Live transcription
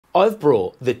I've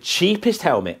brought the cheapest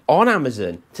helmet on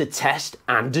Amazon to test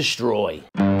and destroy.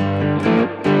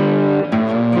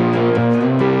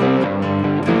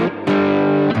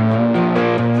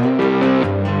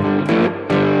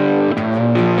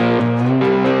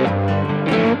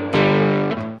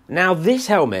 Now this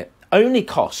helmet only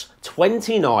costs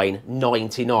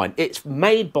 $29.99. It's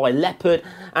made by Leopard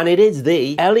and it is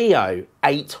the LEO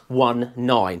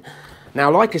 819. Now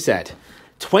like I said,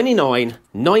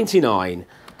 $29.99,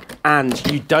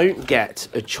 and you don't get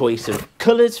a choice of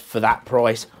colours for that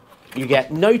price. You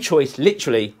get no choice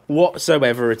literally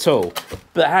whatsoever at all.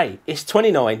 But hey, it's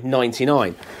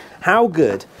 $29.99. How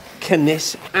good can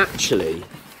this actually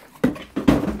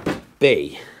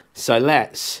be? So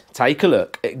let's take a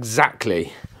look at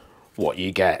exactly what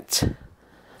you get.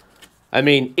 I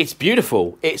mean, it's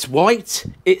beautiful. It's white,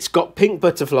 it's got pink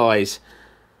butterflies,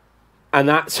 and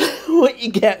that's what you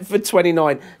get for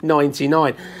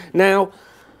 $29.99. Now,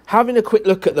 having a quick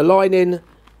look at the lining,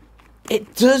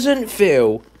 it doesn't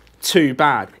feel too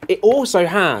bad. It also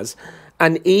has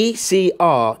an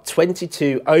ECR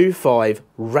 2205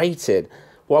 rating.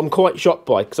 What I'm quite shocked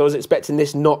by, because I was expecting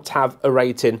this not to have a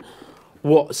rating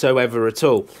whatsoever at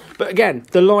all. But again,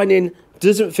 the lining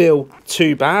doesn't feel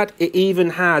too bad. It even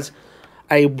has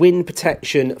a wind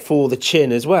protection for the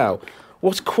chin as well.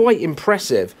 What's quite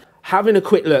impressive, having a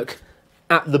quick look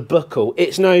at the buckle,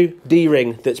 it's no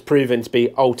D-ring that's proven to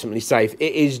be ultimately safe.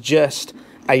 It is just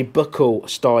a buckle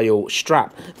style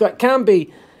strap that can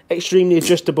be extremely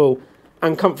adjustable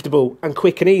and comfortable and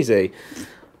quick and easy.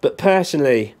 But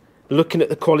personally, looking at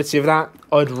the quality of that,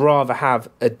 I'd rather have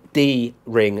a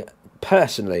D-ring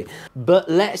personally. But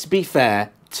let's be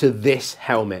fair to this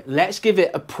helmet. Let's give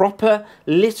it a proper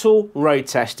little road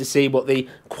test to see what the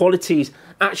quality's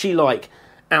actually like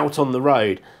out on the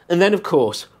road. And then of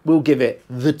course, we'll give it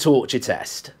the torture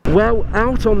test. Well,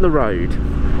 out on the road,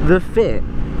 the fit,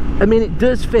 I mean, it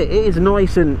does fit. It is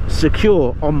nice and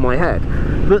secure on my head,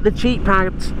 but the cheek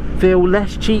pads feel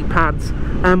less cheek pads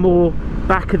and more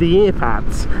back of the ear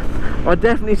pads. I'd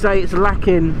definitely say it's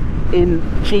lacking in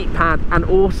cheek pad and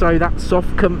also that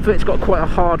soft comfort. It's got quite a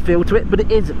hard feel to it, but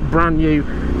it is brand new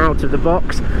out of the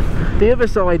box. The other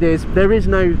side is there is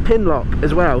no pin lock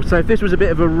as well, so if this was a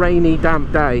bit of a rainy,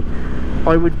 damp day,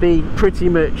 I would be pretty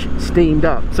much steamed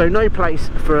up. So no place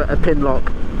for a pin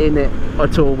lock in it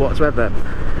at all whatsoever.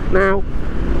 Now,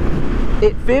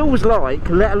 it feels like,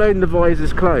 let alone the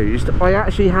visor's closed, I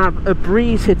actually have a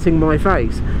breeze hitting my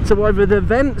face. So either the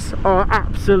vents are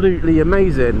absolutely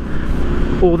amazing,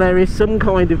 or there is some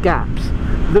kind of gaps.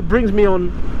 That brings me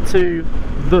on to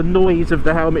the noise of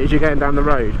the helmet as you're going down the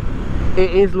road. It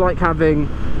is like having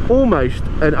almost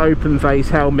an open face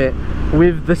helmet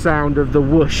with the sound of the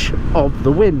whoosh of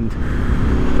the wind.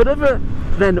 But other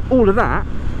than all of that,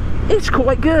 it's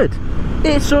quite good.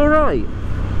 It's alright.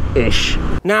 Ish.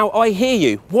 Now I hear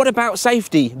you, what about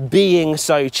safety being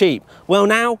so cheap? Well,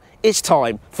 now it's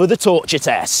time for the torture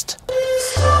test.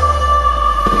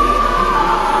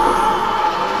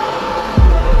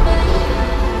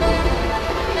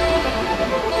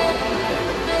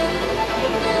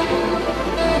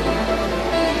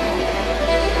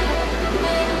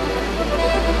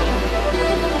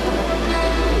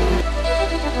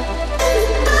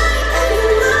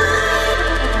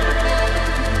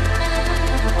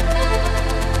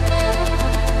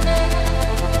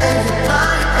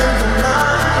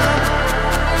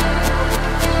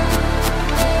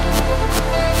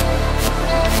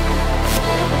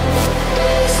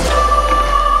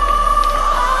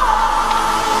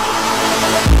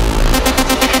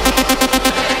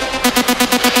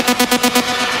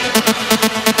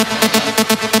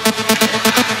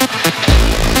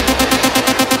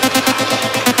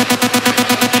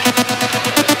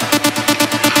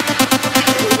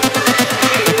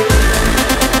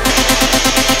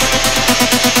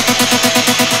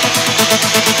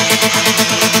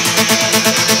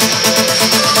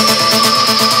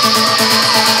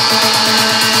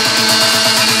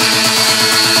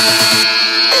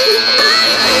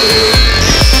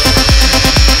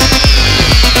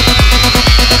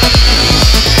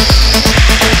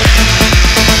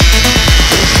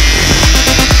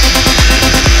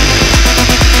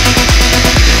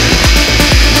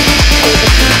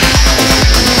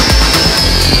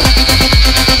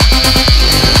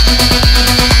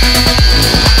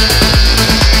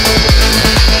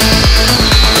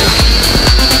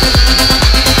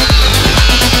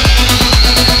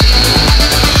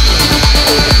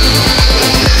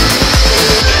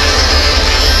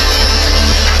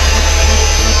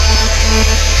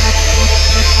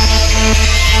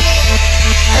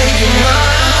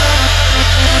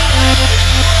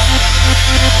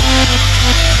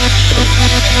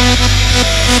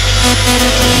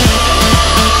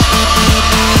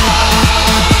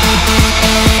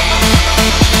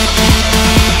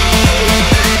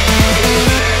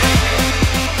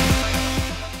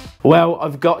 Well,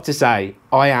 I've got to say,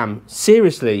 I am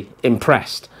seriously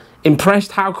impressed.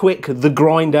 Impressed how quick the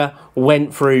grinder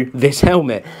went through this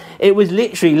helmet. It was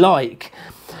literally like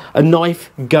a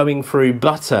knife going through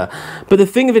butter. But the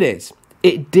thing of it is,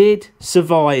 it did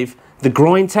survive the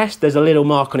grind test. There's a little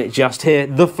mark on it just here.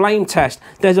 The flame test,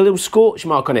 there's a little scorch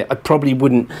mark on it. I probably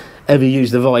wouldn't ever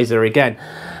use the visor again.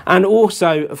 And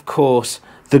also, of course,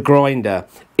 the grinder,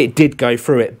 it did go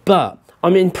through it. But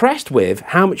I'm impressed with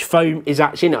how much foam is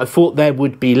actually in it. I thought there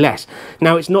would be less.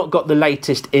 Now, it's not got the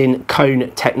latest in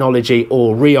cone technology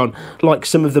or Rheon like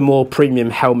some of the more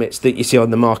premium helmets that you see on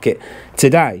the market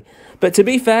today. But to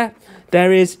be fair,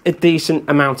 there is a decent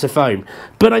amount of foam.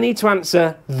 But I need to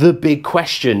answer the big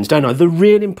questions, don't I? The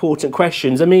real important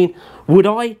questions. I mean, would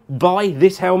I buy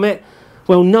this helmet?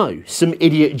 Well, no, some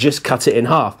idiot just cut it in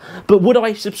half. But would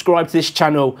I subscribe to this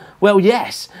channel? Well,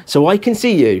 yes, so I can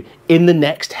see you in the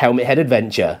next Helmet Head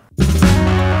adventure.